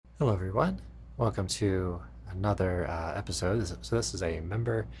Hello, everyone. Welcome to another episode. This is a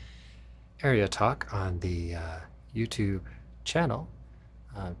member area talk on the YouTube channel.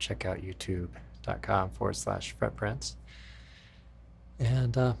 Check out youtube.com/fretprints.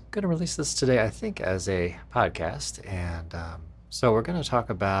 And I'm going to release this today, I think, as a podcast. And so we're going to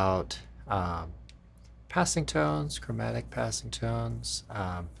talk about passing tones, chromatic passing tones,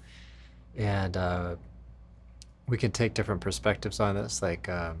 and we can take different perspectives on this, like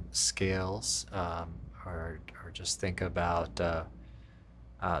scales, or just think about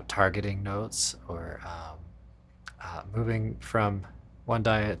targeting notes, or moving from one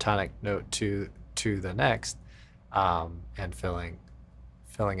diatonic note to the next, and filling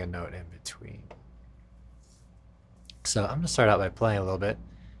a note in between. So I'm going to start out by playing a little bit,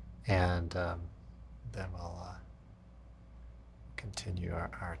 and then we'll continue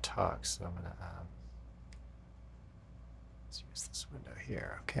our talk. So I'm going to let's use this window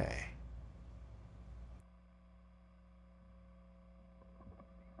here. Okay.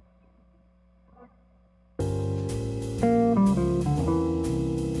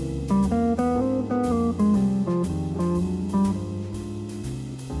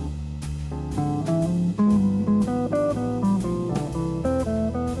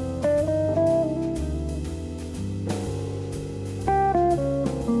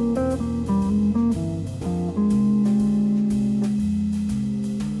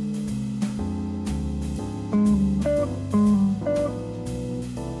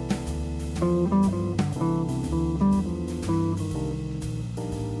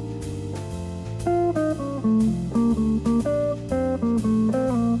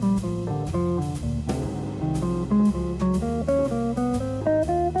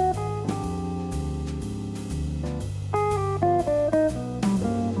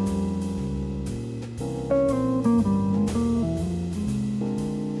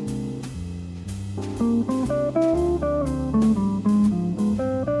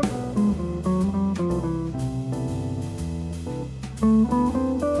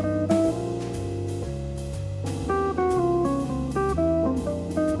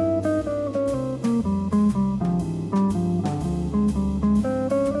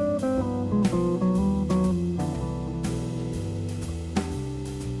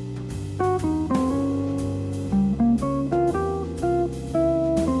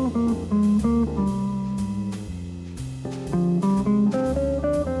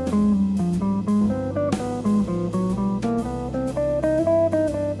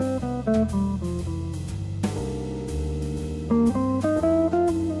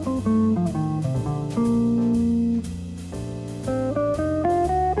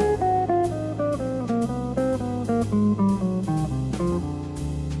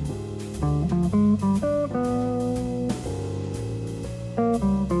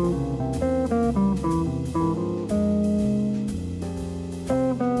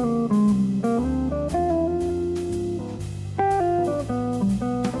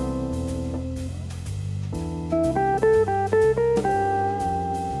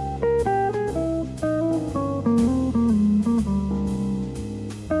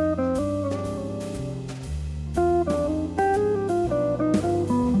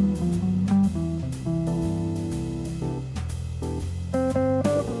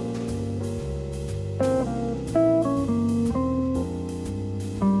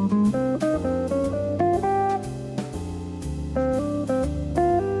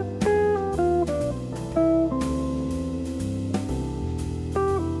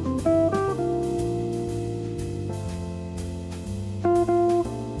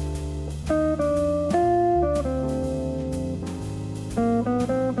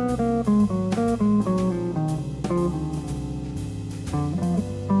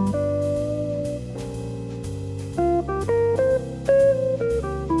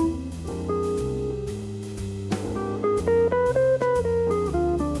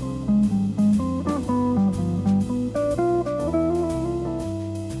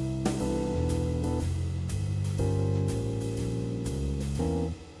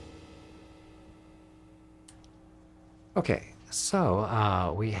 Okay,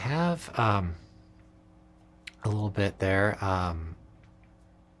 so we have a little bit there.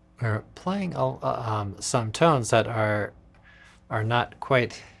 We're playing some tones that are not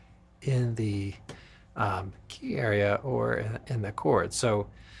quite in the key area or in the chord. So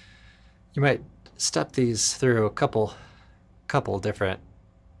you might step these through a couple different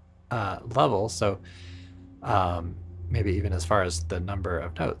levels. So maybe even as far as the number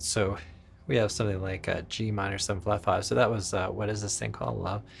of notes. So we have something like G minor 7 flat 5. So that was what is this thing called?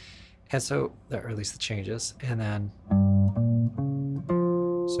 Love. And so, or at least the changes. And then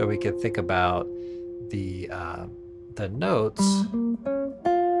So we could think about the notes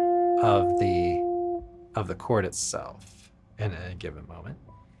of the chord itself in a given moment,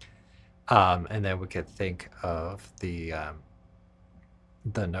 and then we could think of the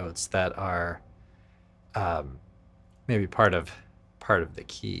notes that are maybe part of the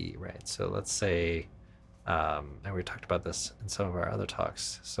key, right? So let's say, and we talked about this in some of our other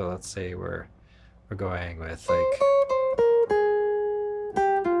talks. So let's say we're going with like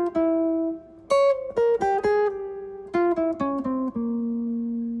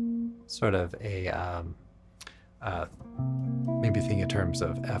sort of a maybe think in terms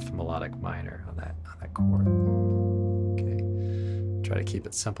of F melodic minor on that chord. Okay, try to keep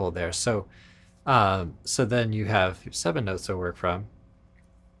it simple there. So so then you have 7 notes to work from,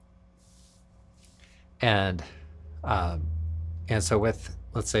 and so with,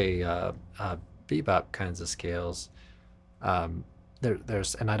 let's say, bebop kinds of scales,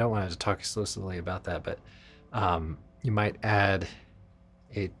 there's, and I don't want to talk exclusively about that, but you might add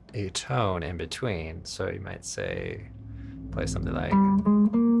a tone in between. So you might say, play something like,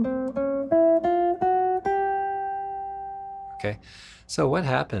 okay. So what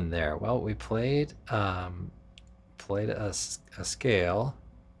happened there? Well, we played a scale,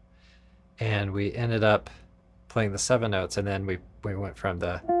 and we ended up playing the 7 notes, and then we went from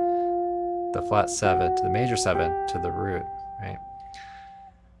the flat 7 to the major 7 to the root, right?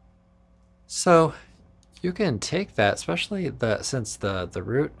 So you can take that, especially since the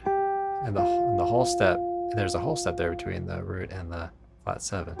root and the whole step, there's a whole step there between the root and the flat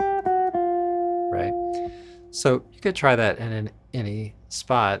 7, right? So you could try that in any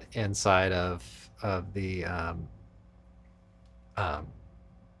spot inside of the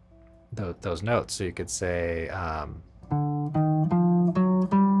those notes. So you could say,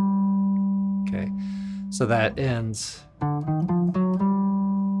 okay, so that ends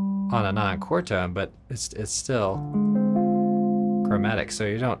on a non-chord tone, but it's still chromatic. So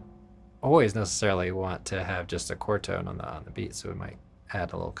you don't always necessarily want to have just a chord tone on the beat. So we might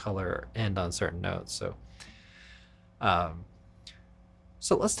add a little color or end on certain notes. So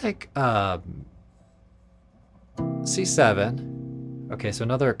so let's take C7. Okay, so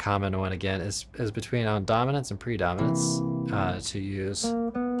another common one again is between on dominance and predominance, to use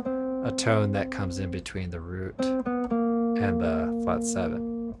a tone that comes in between the root and the flat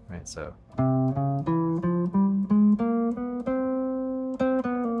 7, right? So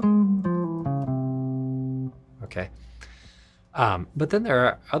okay, but then there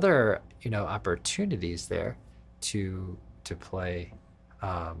are other opportunities there to play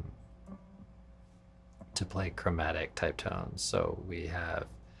chromatic type tones. So we have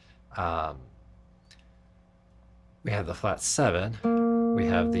the flat 7, we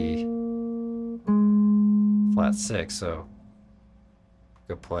have the flat 6. So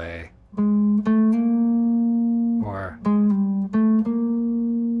go play or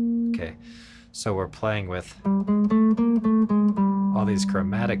okay. So we're playing with all these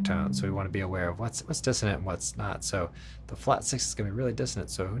chromatic tones, so we want to be aware of what's dissonant and what's not. So the flat 6 is going to be really dissonant,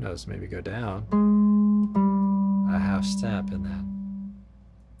 so who knows, maybe go down a half step and then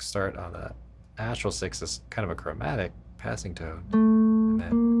start on the natural 6 as kind of a chromatic passing tone, and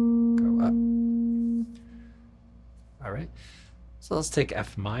then go up. All right, so let's take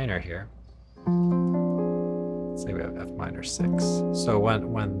F minor here. Let's say we have F minor 6. So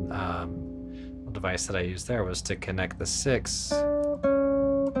one device that I used there was to connect the 6 to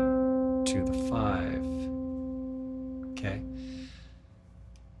the 5. Okay.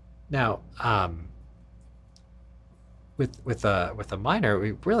 Now, with a minor,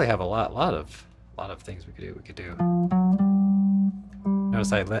 we really have a lot of things we could do.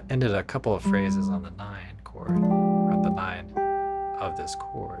 Notice I ended a couple of phrases on the 9 chord, or the 9 of this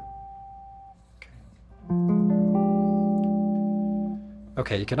chord. Okay.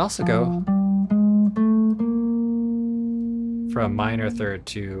 Okay, you can also go from minor third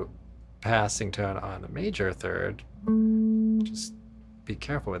to passing tone on the major third. Just be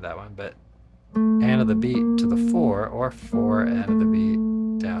careful with that one, but and of the beat to the 4, or 4 and of the beat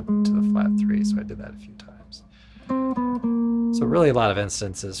down to the flat 3. So I did that a few times. So really a lot of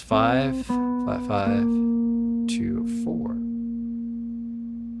instances: 5, flat 5 to 4.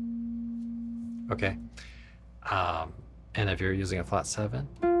 Okay. And if you're using a flat 7,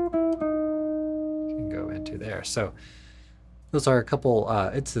 you can go into there. So those are a couple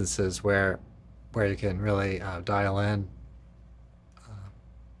instances where you can really dial in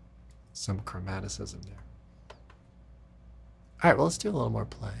some chromaticism there. All right, well, let's do a little more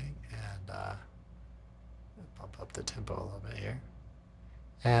playing and bump up the tempo a little bit here.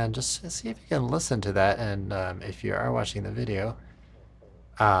 And just see if you can listen to that. And if you are watching the video,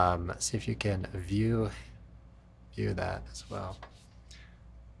 See if you can view that as well.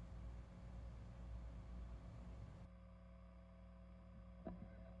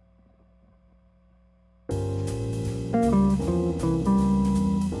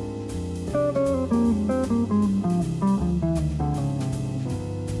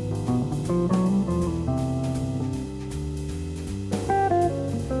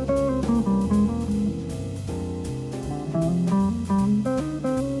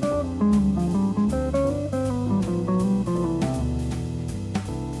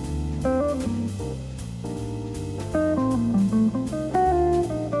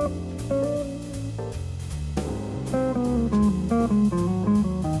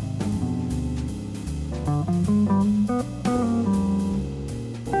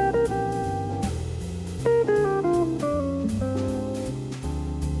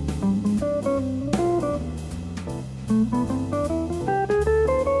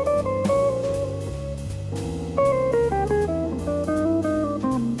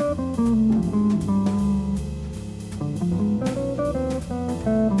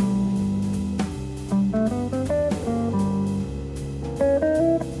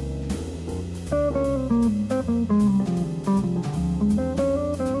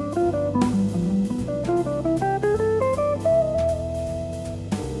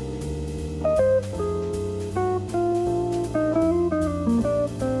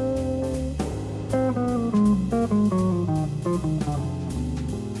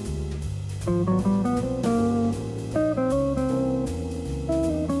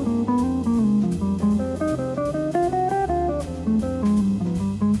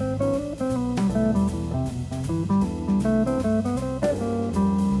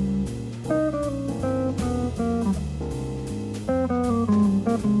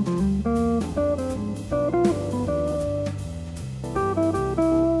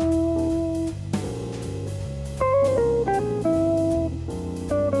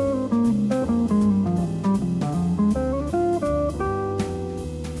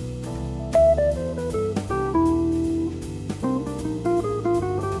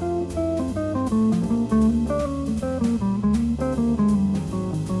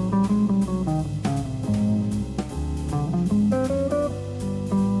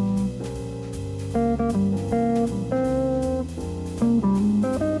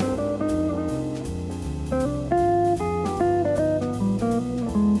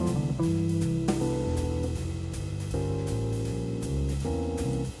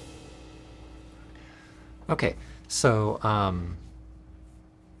 Okay, so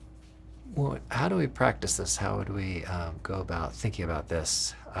how do we practice this? How would we go about thinking about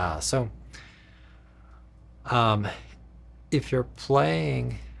this? If you're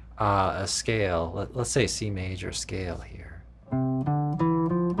playing a scale, let's say C major scale here.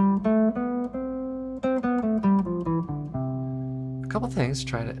 A couple things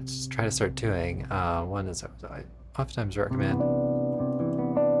try to start doing. One is I oftentimes recommend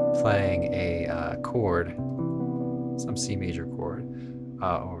playing a chord, some C major chord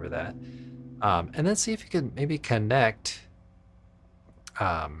over that, and then see if you can maybe connect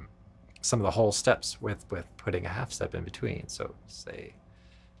some of the whole steps with putting a half step in between. So say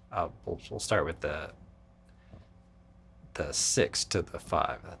we'll start with the 6 to the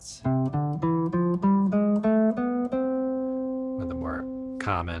 5. That's one of the more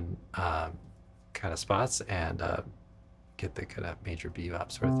common kind of spots, and get the kind of major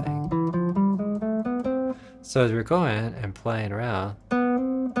bebop sort of thing. So as we're going and playing around,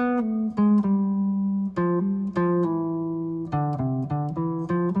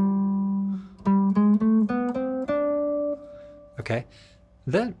 okay,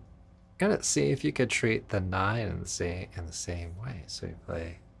 then gotta see if you could treat the 9 in the same way. So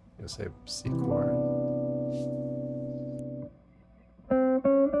you'll say C chord.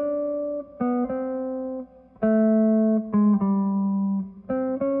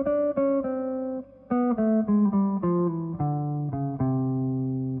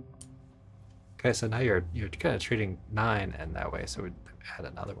 Okay, so now you're kind of treating 9 in that way. So we'd add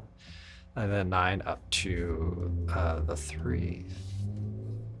another one, and then 9 up to the 3.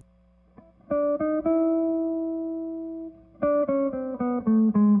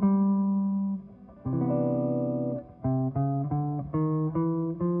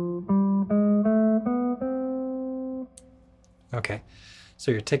 Okay,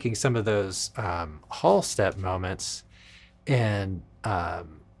 so you're taking some of those whole step moments and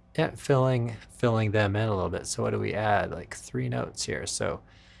filling them in a little bit. So what do we add? Like 3 notes here. So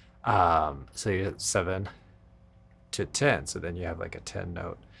you have 7 to 10. So then you have like a 10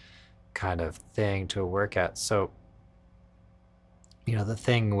 note kind of thing to work at. So the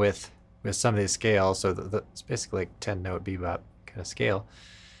thing with some of these scales, so it's basically like 10-note bebop kind of scale,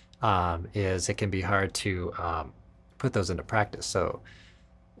 is it can be hard to put those into practice. So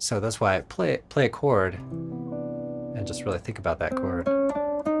that's why I play a chord and just really think about that chord.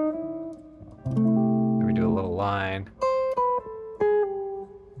 Maybe do a little line,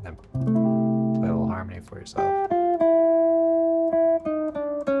 and then play a little harmony for yourself.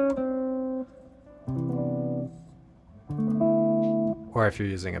 Or if you're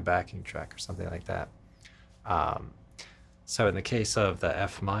using a backing track or something like that. So in the case of the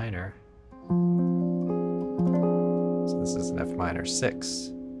F minor, so this is an F minor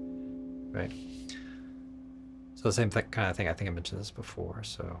 6, right? So the same kind of thing. I think I mentioned this before.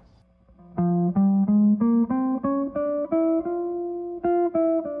 So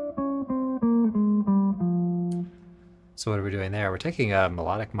what are we doing there? We're taking a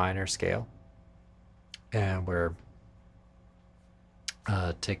melodic minor scale, and we're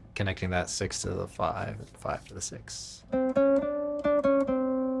connecting that 6 to the 5 and 5 to the 6.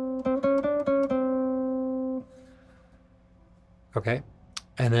 Okay,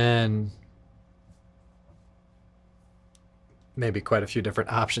 and then maybe quite a few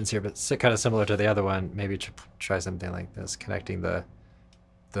different options here, but kind of similar to the other one. Maybe try something like this, connecting the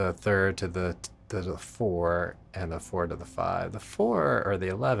 3rd to the 4 and the 4 to the 5. The 4 or the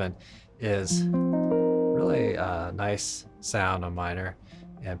 11 is really a nice sound on minor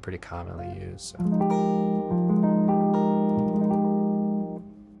and pretty commonly used.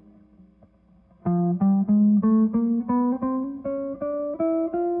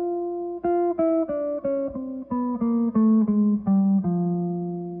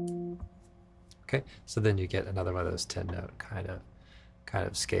 Okay, so then you get another one of those 10-note kind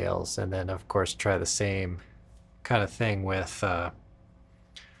of scales, and then of course try the same kind of thing with the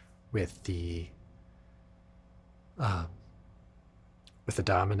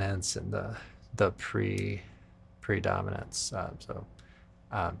dominance and the predominance.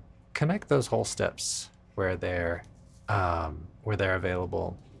 Connect those whole steps where they're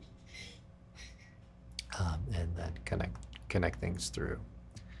available, and then connect things through,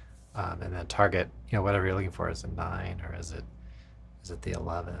 and then target whatever you're looking for. Is it 9, or is it the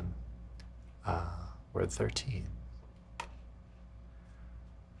 11, or the 13?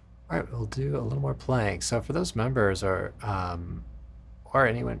 All right, we'll do a little more playing. So for those members, or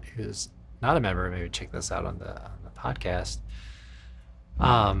anyone who's not a member, maybe check this out on the podcast.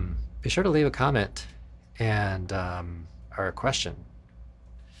 Be sure to leave a comment and or a question,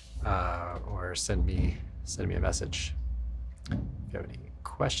 or send me a message if you have any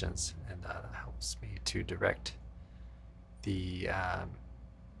questions, and that helps me to direct the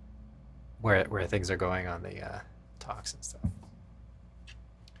where things are going on the talks and stuff. All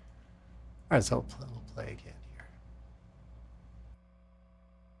right, so we'll play again here.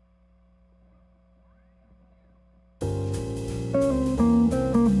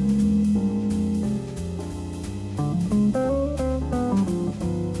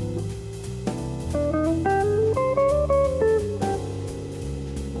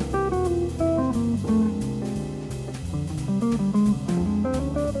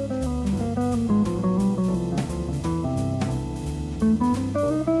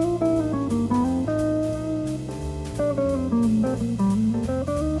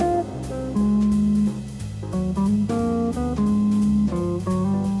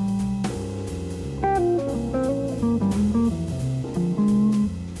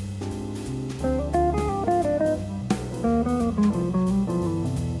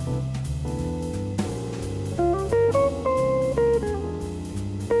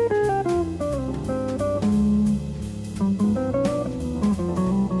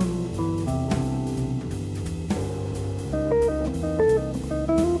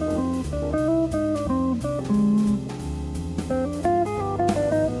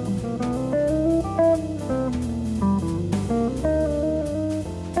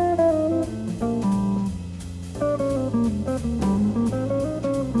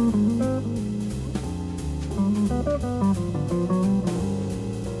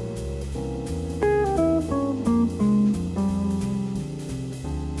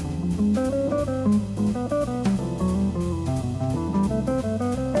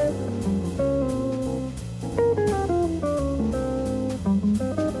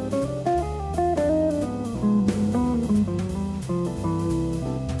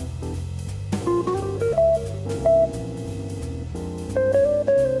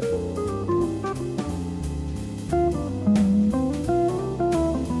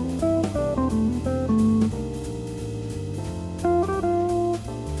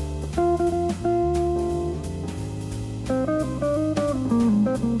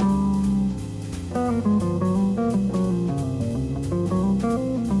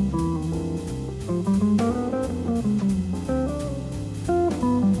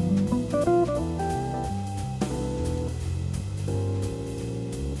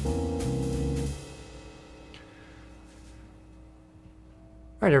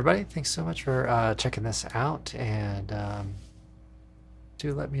 All right, everybody. Thanks so much for checking this out, and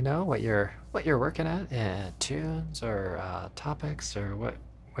do let me know what you're working at, tunes or topics, or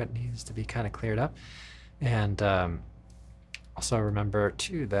what needs to be kind of cleared up. And also remember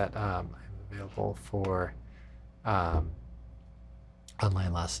too that I'm available for um,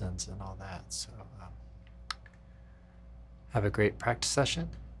 online lessons and all that. So have a great practice session,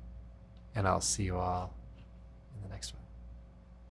 and I'll see you all